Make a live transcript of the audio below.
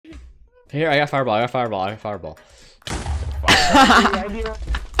Here, I got fireball. I got fireball. I got fireball.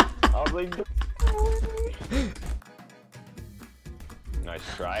 I was like, nice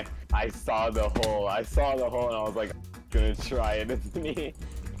try. I saw the hole. I saw the hole, and I was like, I'm gonna try it. It's me.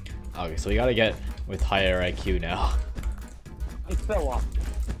 Okay, so we gotta get with higher IQ now. I fell off.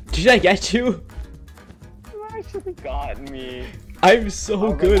 Did I get you? You actually got me. I'm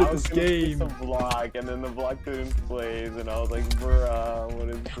so good at this I was game. gonna place a block, and then the block didn't place, and I was like, bruh, what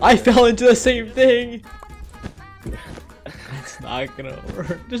is this? I fell into the same thing. It's not gonna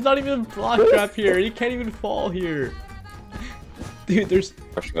work. There's not even a block trap here. You can't even fall here. Dude, there's...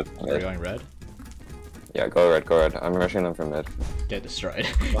 Are we going red? Yeah, go red, go red. I'm rushing them from mid. Get destroyed.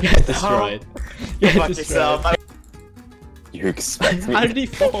 Get destroyed. Get destroyed. You expect me? How did he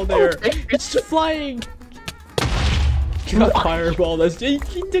fall there? It's flying! He got fireball. That's he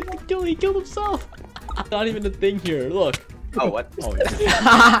didn't kill. He killed himself. Not even a thing here. Look. Oh, what? Oh,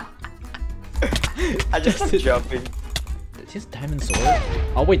 yeah. I just kept jumping. Is his diamond sword?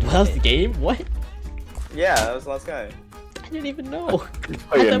 Oh wait, that was the game? What? Yeah, that was the last guy. I didn't even know.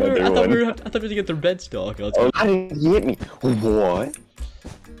 I thought we were gonna get their bed still. Okay, let's go. Oh, he hit me. What?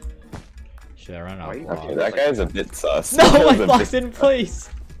 Should I run out? Okay, that guy's a bit sus. No, my block's in place.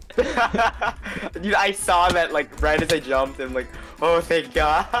 Dude, I saw that like right as I jumped and like, oh thank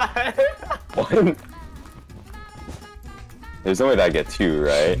God. What? There's no way that I get two,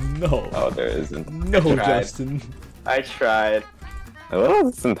 right? No. Oh, there isn't. No, Justin. I tried. I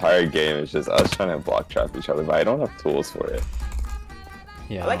love this entire game is just us trying to block trap each other, but I don't have tools for it.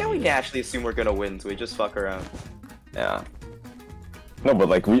 Yeah. I like how we naturally assume we're gonna win, so we just fuck around. Yeah. No, but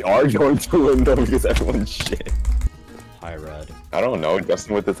like we are going to win though because everyone's shit. High red. I don't know,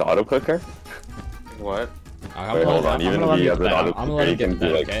 Justin with this auto clicker. What? Wait, hold on. Even if he has an auto clicker, he can do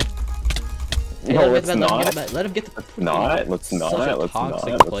like. No, let's not. Let him get the. Let's not. Such a Let's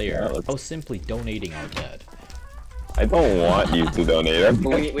toxic not. player. I was simply donating our dead. I don't want you to donate.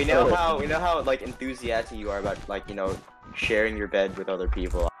 We know how like enthusiastic you are about like sharing your bed with other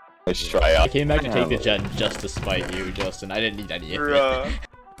people. Let's try out. I came back to take the gen just to spite you, Justin. I didn't need any of it.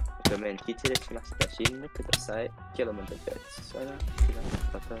 画面引き連れしましたしんでください。キロメートルです。それは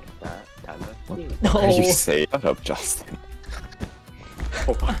また楽しみ。 What did you say? Shut up, Justin.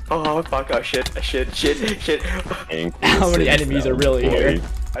 Oh fuck! Oh shit! Shit! How many enemies are really here?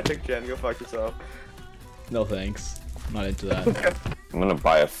 I took Jen. Go fuck yourself. No thanks. I'm not into that. I'm gonna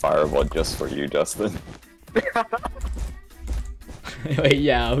buy a fireball just for you, Justin. Wait,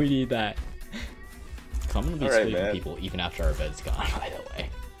 yeah, we need that. I'm gonna be Alright, splitting man. people even after our bed's gone, by the way.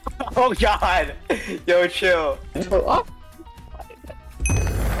 Oh god! Yo, chill.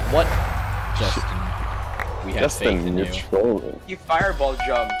 What? Justin. We have faith in you. Trolling. You fireball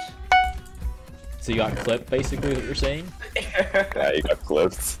jumped. So you got clipped, basically, is what you're saying? Yeah, you got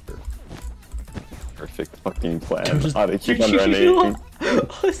clipped. Perfect fucking plan. Just- How to keep on running.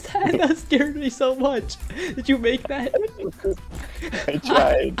 What was that? That scared me so much. Did you make that?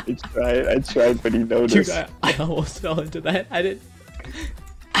 I tried, but he noticed. Dude, I almost fell into that. I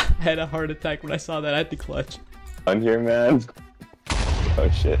had a heart attack when I saw that. I had to clutch. On here, man. Oh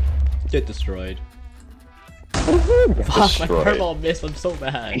shit. Get destroyed. Get Fuck, my destroyed. fireball missed. I'm so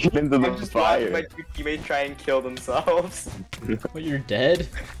mad. Get into I'm the just watching my fire. two teammates try and kill themselves. But you're dead?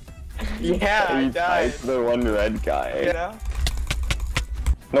 Yeah, I died. The one red guy. You know?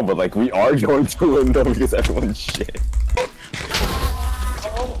 No, but like we are going to win though because everyone's shit.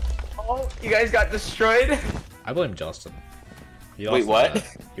 Oh, you guys got destroyed? I blame Justin. He Wait, lost what? the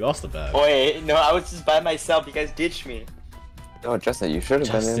bet. He lost the bet. Wait, no, I was just by myself. You guys ditched me. No, Justin, you should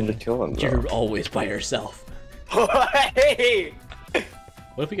have been able to kill him. You're Though. always by yourself. Hey!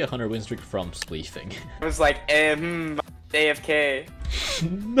 What if we get 100 win streak from spleefing? I was like, AFK.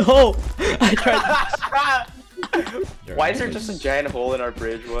 No! I tried. Why is there just a giant hole in our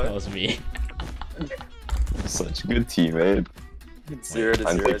bridge? That What? was me. Such a good teammate. 0 to 0.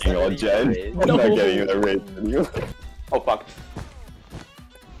 I'm taking all Jen. I'm No. not getting a raid from you. Oh fuck.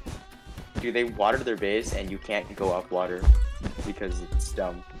 Dude, they watered their base and you can't go up water because it's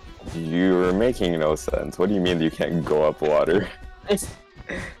dumb. You're making no sense. What do you mean you can't go up water?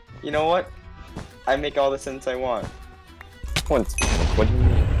 You know what? I make all the sense I want. What do you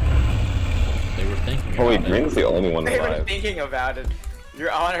mean? They were thinking Oh wait, about Green's the only one They were alive. thinking about it.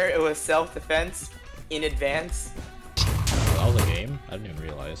 Your Honor, it was self-defense in advance. That was a game? I didn't even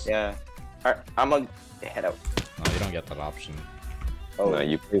realize. Yeah. Alright, I'm gonna head out. No, you don't get that option. Oh. No,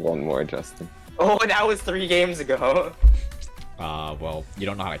 you play one more, Justin. Oh, that was 3 games ago. Well, you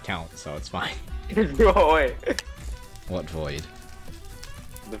don't know how to count, so it's fine. No way. What void?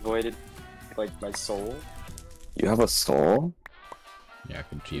 The voided, like, my soul. You have a soul? Yeah,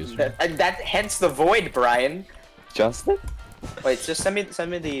 confused. Hence the void, Brian. Justin? Wait, just send me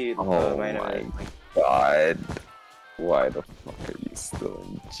the. Oh my god. Why the fuck are you still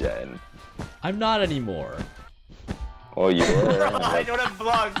in Gen? I'm not anymore. Oh, you were. I don't have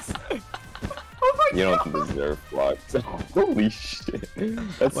blocks. Oh my You god. don't deserve blocks. Holy shit.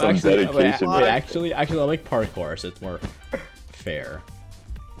 That's Well, some dedication. actually, I'll make parkour so it's more fair.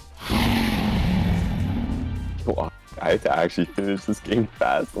 Wow, I have to actually finish this game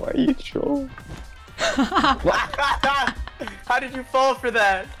fast. Why are you trolling? How did you fall for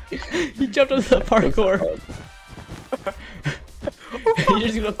that? He jumped into the parkour. You're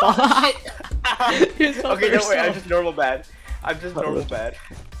just gonna fall. Okay, don't worry, I'm just normal bad. I'm just normal bad.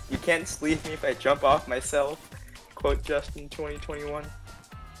 You can't sleeve me if I jump off myself. Quote Justin 2021.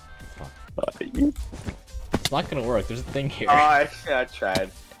 It's not gonna work. There's a thing here. Oh, I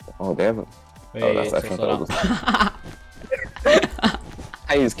tried. Oh, they have a... Wait, oh, that's so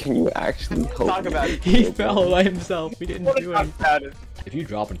Guys, can you actually help Talk about it. He fell by himself. We didn't do Talk anything. about it. If you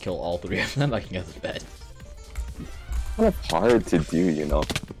drop and kill all three of them, I can get the bed. kind of hard to do, you know?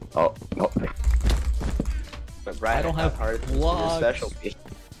 Oh, no. But Brian, I don't have hard blocks. specialty.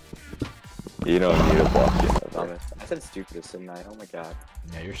 You don't need a block yet. I said stupidest, didn't I? Oh my god.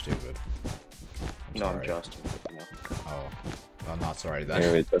 Yeah, you're stupid. No, I'm sorry. Justin. No. Oh, I'm not sorry then.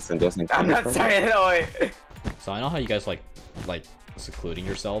 Anyway, Justin, I'm not sorry, no way. So I know how you guys like secluding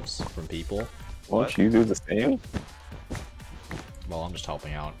yourselves from people. Won't you do the same? Well, I'm just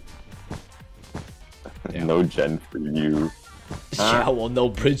helping out. Yeah. No gen for you. Yeah, well, no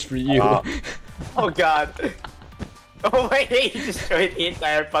bridge for you. Oh god. Oh wait, he destroyed the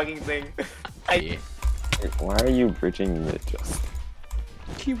entire fucking thing. Yeah. Wait, why are you bridging it, Justin?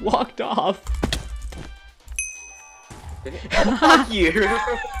 He walked off. Fuck you. Good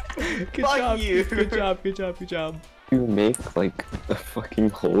Fuck job. you. Good job. Good job. Good job. You make like a fucking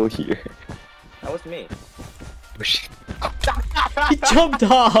hole here. That was me. He jumped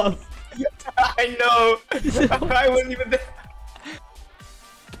off. I know. I wasn't even there.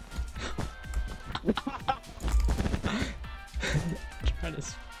 Trying to...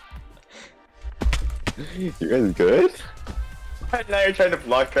 You guys good? Now you're trying to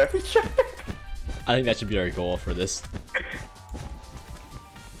block traffic. I think that should be our goal for this.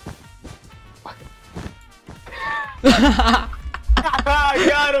 I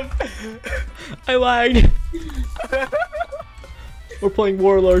got him. I lagged. We're playing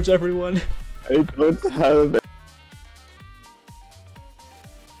Warlords, everyone. I don't have